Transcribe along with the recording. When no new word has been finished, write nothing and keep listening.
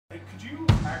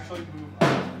so you can move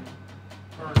up.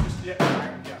 Or just, yeah,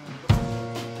 yeah.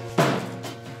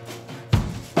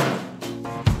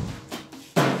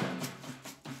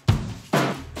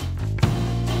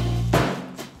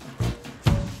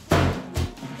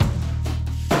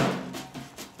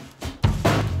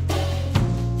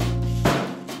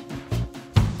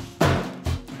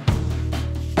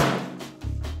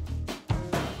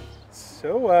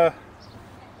 So,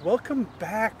 welcome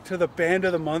back to the Band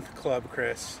of the Month Club,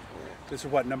 Chris. This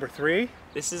is what, number 3?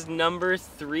 This is number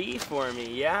 3 for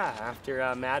me, yeah.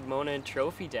 After Mad Mona and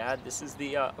Trophy Dad, this is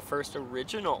the first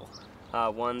original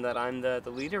one that I'm the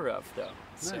leader of, though.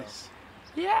 Nice. So,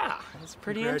 yeah, it's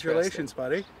pretty Congratulations,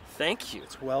 buddy. Thank you.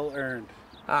 It's well earned.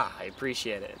 I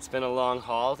appreciate it. It's been a long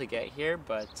haul to get here,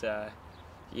 but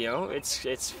you know,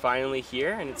 it's finally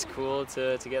here, and it's cool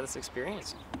to get this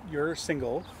experience. Your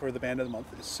single for the Band of the Month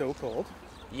is So Cold.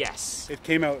 Yes. It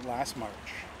came out last March.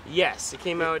 Yes, it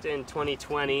came out in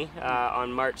 2020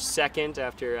 on March 2nd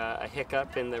after a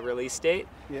hiccup in the release date.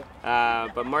 Yeah.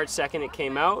 But March 2nd it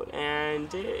came out,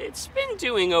 and it's been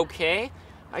doing okay.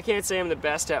 I can't say I'm the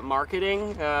best at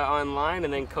marketing online,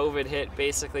 and then COVID hit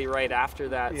basically right after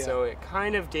that, Yeah. so it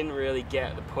kind of didn't really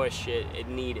get the push it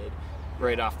needed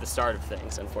right off the start of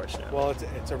things, unfortunately. Well,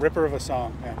 it's a ripper of a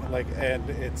song, man. And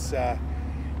it's,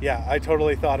 yeah, I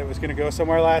totally thought it was going to go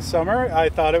somewhere last summer. I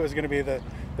thought it was going to be the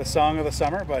song of the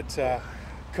summer, but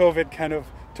COVID kind of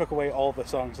took away all the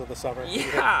songs of the summer.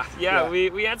 Yeah.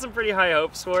 We had some pretty high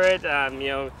hopes for it. You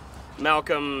know,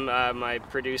 Malcolm, my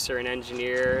producer and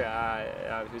engineer,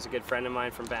 who's a good friend of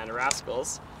mine from Band of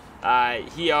Rascals,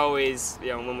 he always, you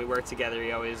know, when we work together,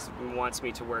 he always wants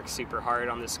me to work super hard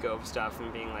on the Skov stuff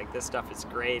and being like, this stuff is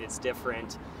great, it's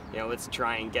different, you know, let's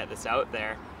try and get this out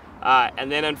there.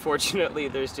 And then unfortunately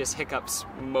there's just hiccups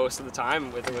most of the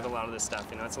time with a lot of this stuff,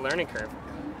 you know, it's a learning curve.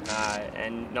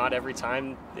 And not every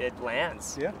time it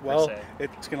lands. Yeah, well,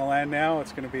 it's going to land now,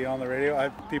 it's going to be on the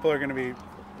radio. People are going to be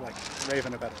like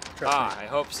raving about it. Trust me. I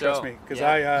hope so. Trust me, because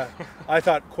I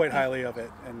thought quite highly of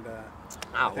it, and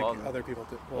I think well, other people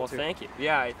will too. Well, thank you.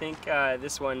 Yeah, I think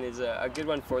this one is a good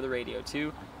one for the radio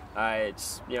too.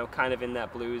 It's, you know, kind of in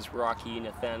that blues, rocky,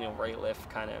 Nathaniel Rateliff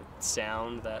kind of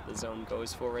sound that the Zone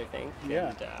goes for, I think. Yeah.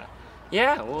 And,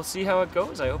 yeah, we'll see how it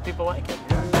goes. I hope people like it.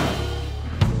 Yeah.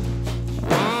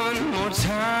 One more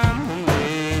time,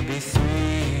 maybe 3.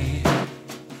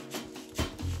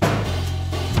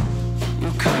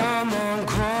 You come on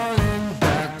crawling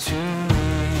back to me.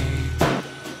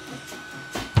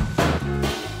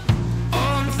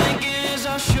 All I'm thinking is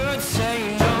I should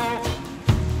say no.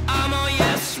 I'm all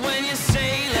yes when you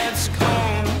say let's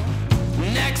go.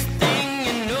 Next thing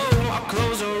you know, our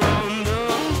clothes are on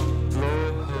the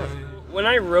floor. When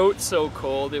I wrote So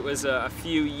Cold, it was a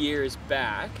few years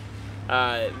back.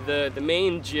 The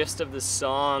main gist of the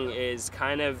song is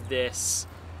kind of this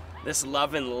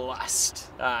love and lust,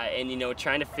 and, you know,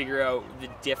 trying to figure out the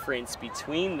difference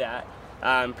between that.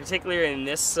 Particularly in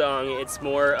this song, it's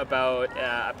more about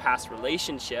a past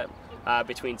relationship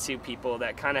between two people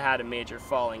that kind of had a major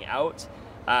falling out.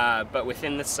 But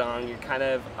within the song, you're kind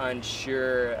of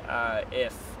unsure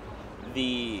if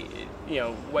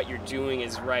what you're doing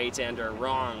is right and or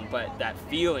wrong, but that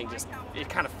feeling it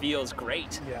kind of feels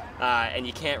great. Yeah. And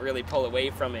you can't really pull away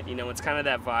from it. You know, it's kind of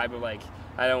that vibe of, like,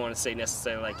 I don't want to say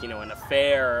necessarily like, you know, an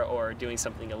affair or doing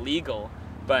something illegal,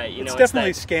 but, you know, it's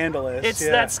definitely scandalous. It's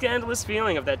that scandalous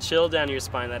feeling of that chill down your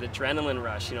spine, that adrenaline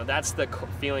rush. You know, that's the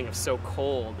feeling of So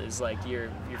Cold, is like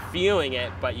you're feeling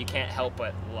it, but you can't help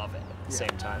but love it at the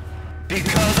same time.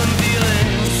 Because I'm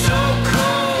feeling so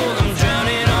cold, I'm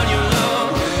drowning on your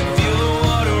love. Feel the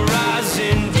water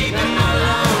rising deep in my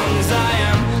lungs.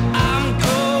 I'm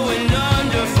going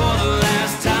under for the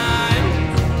last time.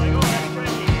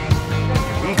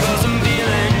 Because I'm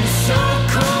feeling so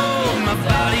cold, my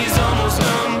body's almost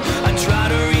numb. I try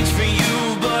to reach for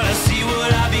you, but I see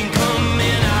what I've become,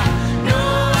 and I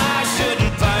know I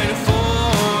shouldn't fight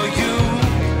for you.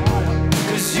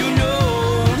 'Cause you know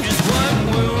just what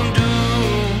we'll do.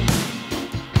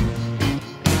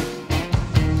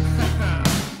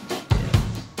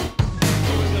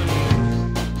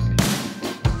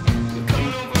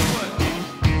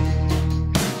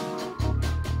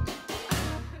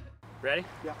 Ready?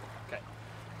 Yeah. Okay.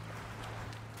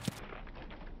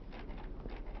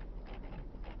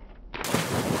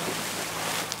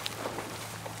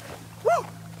 Woo!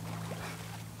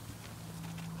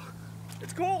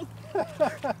 It's cold.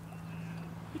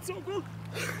 It's so cool.